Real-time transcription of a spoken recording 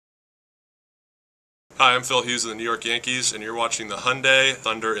Hi, I'm Phil Hughes of the New York Yankees, and you're watching the Hyundai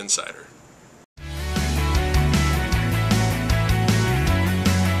Thunder Insider.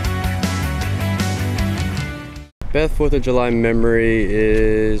 Best 4th of July memory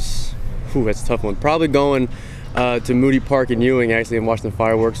is, that's a tough one. Probably going to Moody Park in Ewing actually and watching the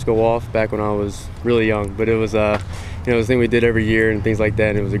fireworks go off back when I was really young. But it was, it was a thing we did every year and things like that.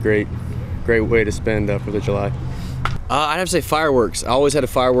 And it was a great way to spend 4th of July. I'd have to say fireworks. I always had a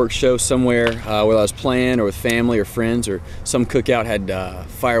fireworks show somewhere, whether I was playing or with family or friends, or some cookout had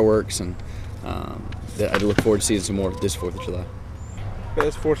fireworks, and I'd look forward to seeing some more this 4th of July.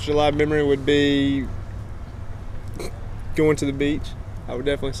 Best 4th of July memory would be going to the beach. I would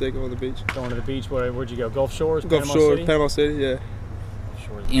definitely say going to the beach. Going to the beach, where'd you go? Gulf Shores? Gulf Shores, Panama City, yeah.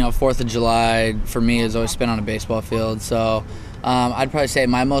 You know, 4th of July for me is always spent on a baseball field, so I'd probably say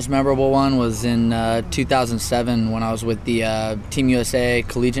my most memorable one was in 2007 when I was with the Team USA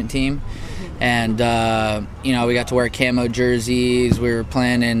collegiate team, and you know, we got to wear camo jerseys. We were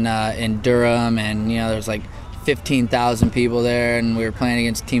playing in Durham, and you know, there was like 15,000 people there, and we were playing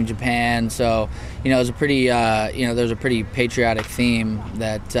against Team Japan. So you know, it was a pretty you know, there's a pretty patriotic theme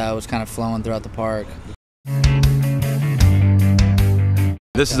that was kind of flowing throughout the park.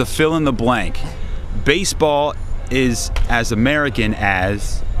 This is a fill in the blank. Baseball is as American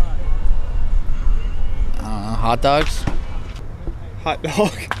as hot dogs. Hot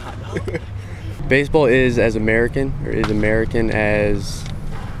dog. Baseball is as American as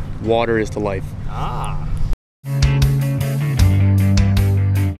water is to life.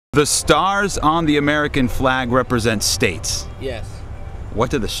 The stars on the American flag represent states. Yes. What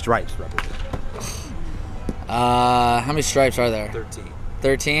do the stripes represent? How many stripes are there? 13.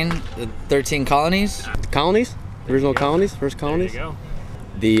 13? The 13 colonies? Colonies? Original colonies? First colonies? There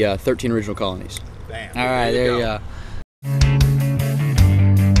you go. The 13 original colonies. Bam. All right, there you go.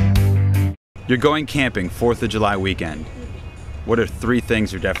 You're going camping 4th of July weekend. What are 3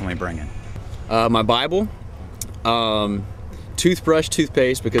 things you're definitely bringing? My Bible, toothbrush,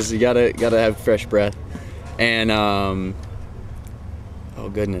 toothpaste, because you gotta have fresh breath, and oh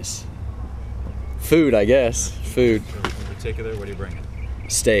goodness, food, I guess. Food. In particular, what are you bringing?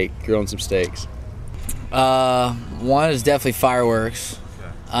 Steak, grilling some steaks. One is definitely fireworks.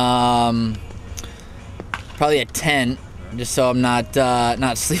 Okay. Probably a tent, just so I'm not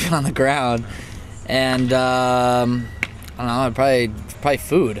sleeping on the ground. And I don't know, probably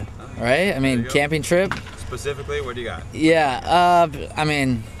food, right? I mean, camping trip. Specifically, what do you got? Yeah, I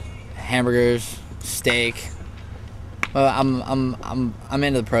mean, hamburgers, steak. Well, I'm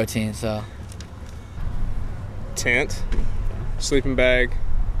into the protein, so. Tent, sleeping bag,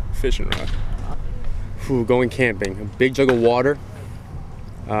 fishing rod. Going camping. A big jug of water,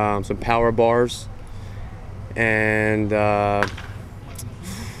 some power bars, and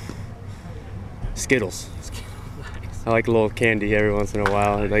Skittles. I like a little candy every once in a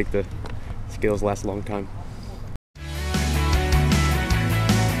while. I like the Skittles last a long time.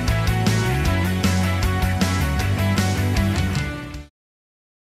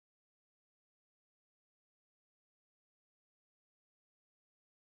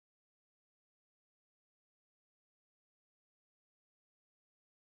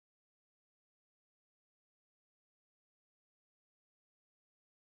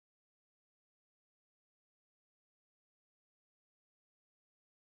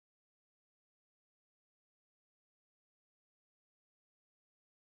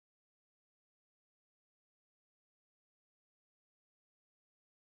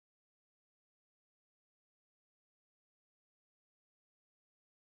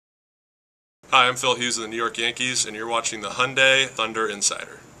 Hi, I'm Phil Hughes of the New York Yankees, and you're watching the Hyundai Thunder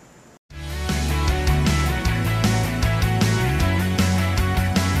Insider.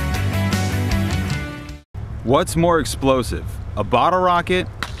 What's more explosive, a bottle rocket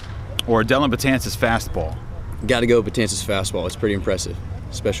or Dellin Betances fastball? Got to go Betances fastball. It's pretty impressive.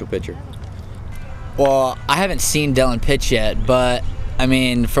 Special pitcher. Well, I haven't seen Dylan pitch yet, but I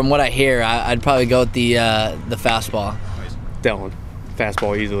mean, from what I hear, I'd probably go with the fastball. Dellin,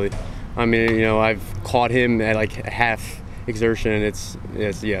 fastball easily. I mean, you know, I've caught him at like half exertion, and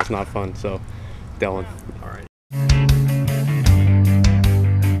it's not fun. So, Dellin. All right.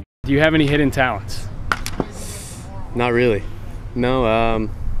 Do you have any hidden talents? Not really. No.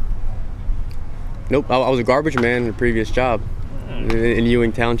 Nope. I was a garbage man in a previous job in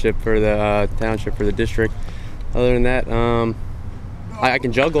Ewing Township for the district. Other than that, I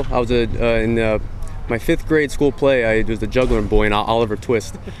can juggle. I was in my 5th grade school play. I was the juggling boy in Oliver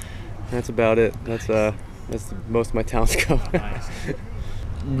Twist. That's about it. That's most of my talents go.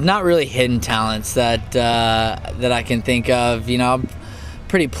 Not really hidden talents that I can think of. You know,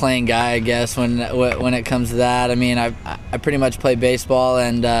 pretty plain guy, I guess, when it comes to that. I mean, I pretty much play baseball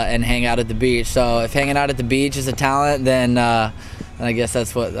and hang out at the beach. So if hanging out at the beach is a talent, then I guess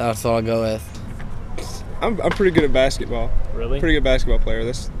that's what I'll go with. I'm pretty good at basketball. Really? Pretty good basketball player.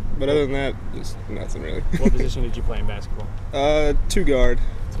 But other than that, just nothing really. What position did you play in basketball? 2 guard.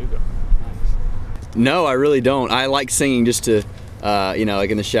 2 guard. Nice. No, I really don't. I like singing just to, like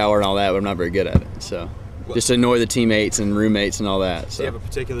in the shower and all that, but I'm not very good at it. So just to annoy the teammates and roommates and all that. So. Do you have a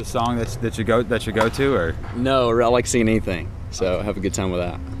particular song that you go to, or? No, I like singing anything. So I have a good time with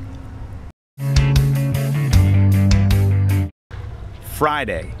that.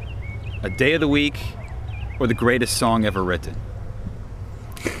 Friday, a day of the week, or the greatest song ever written?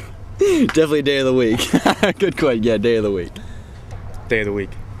 Definitely day of the week. Good question. Yeah, day of the week. Day of the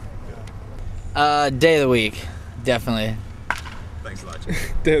week. Day of the week, definitely. Thanks a lot.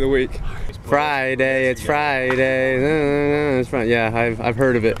 Day of the week. Friday, it's Friday. It's Friday. Yeah, I've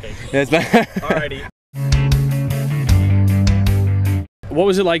heard of it. It's Alrighty. What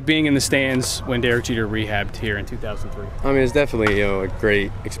was it like being in the stands when Derek Jeter rehabbed here in 2003? I mean, it's definitely a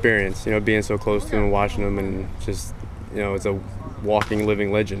great experience. Being so close to him, and watching him, and just it's a walking,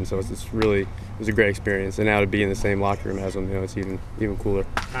 living legend. So it was a great experience. And now to be in the same locker room as him, it's even cooler.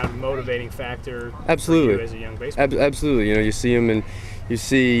 Kind of a motivating factor. Absolutely. For you as a young baseball. Absolutely. You see him and you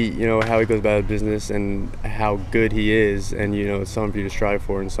see how he goes about his business and how good he is, and it's something for you to strive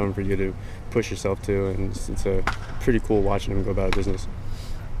for and something for you to push yourself to, and it's a pretty cool watching him go about his business.